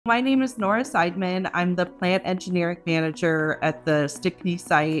My name is Nora Seidman. I'm the plant engineering manager at the Stickney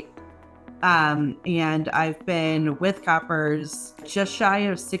site. And I've been with Koppers just shy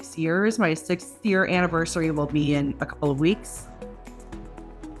of 6 years. My 6th year anniversary will be in a couple of weeks.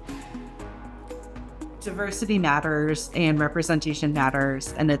 Diversity matters and representation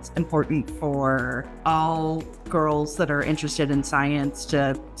matters, and it's important for all girls that are interested in science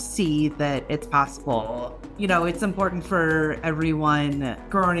to see that it's possible. It's important for everyone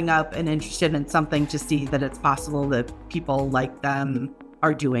growing up and interested in something to see that it's possible that people like them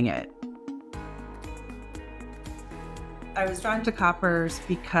are doing it. I was drawn to Koppers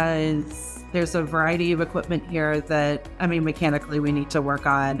because there's a variety of equipment here that, mechanically we need to work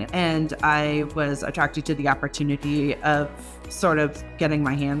on. And I was attracted to the opportunity of sort of getting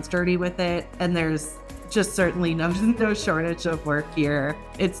my hands dirty with it. And there's just certainly no shortage of work here.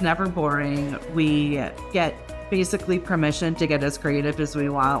 It's never boring. We get basically permission to get as creative as we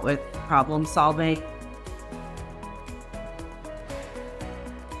want with problem solving.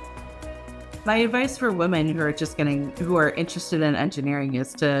 My advice for women who are interested in engineering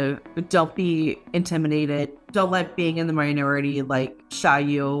is to don't be intimidated. Don't let being in the minority shy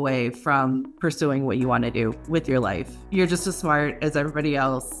you away from pursuing what you want to do with your life. You're just as smart as everybody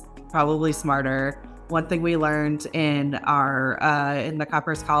else, probably smarter. One thing we learned in the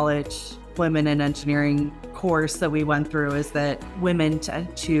Koppers College Women in Engineering course that we went through is that women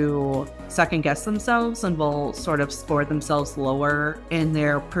tend to second guess themselves and will sort of score themselves lower in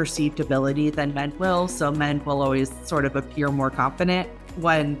their perceived ability than men will. So men will always sort of appear more confident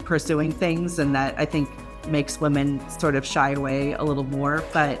when pursuing things, and that I think makes women sort of shy away a little more,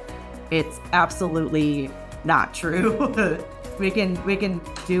 but it's absolutely not true. We can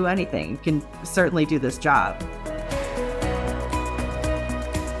do anything, can certainly do this job.